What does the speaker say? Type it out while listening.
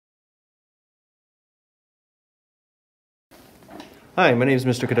Hi, my name is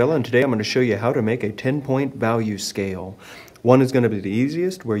Mr. Codilla, and today I'm going to show you how to make a 10-point value scale. 1 is going to be the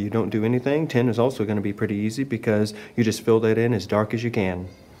easiest, where you don't do anything. 10 is also going to be pretty easy because you just fill that in as dark as you can.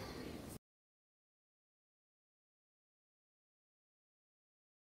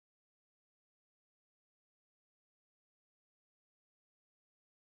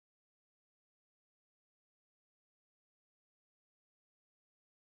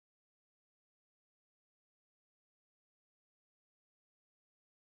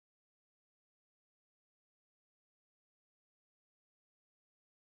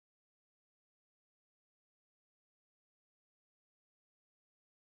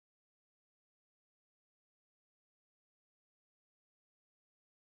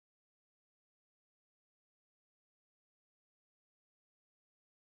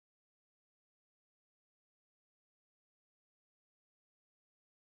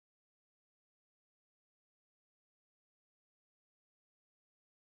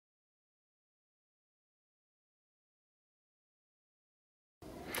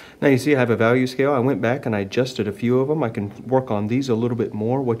 Now you see I have a value scale. I went back and I adjusted a few of them. I can work on these a little bit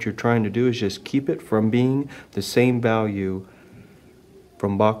more. What you're trying to do is just keep it from being the same value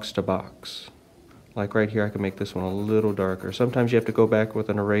from box to box. Like right here, I can make this one a little darker. Sometimes you have to go back with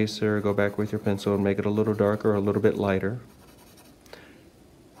an eraser, go back with your pencil and make it a little darker or a little bit lighter.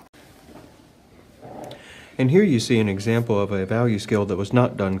 And here you see an example of a value scale that was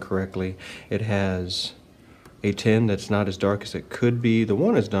not done correctly. It has a 10 that's not as dark as it could be. The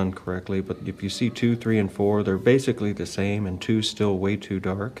 1 is done correctly, but if you see 2, 3, and 4, they're basically the same, and 2 is still way too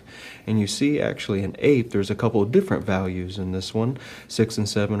dark. And you see actually in 8, there's a couple of different values in this one. 6 and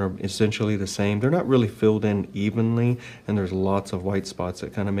 7 are essentially the same. They're not really filled in evenly, and there's lots of white spots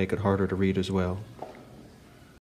that kind of make it harder to read as well.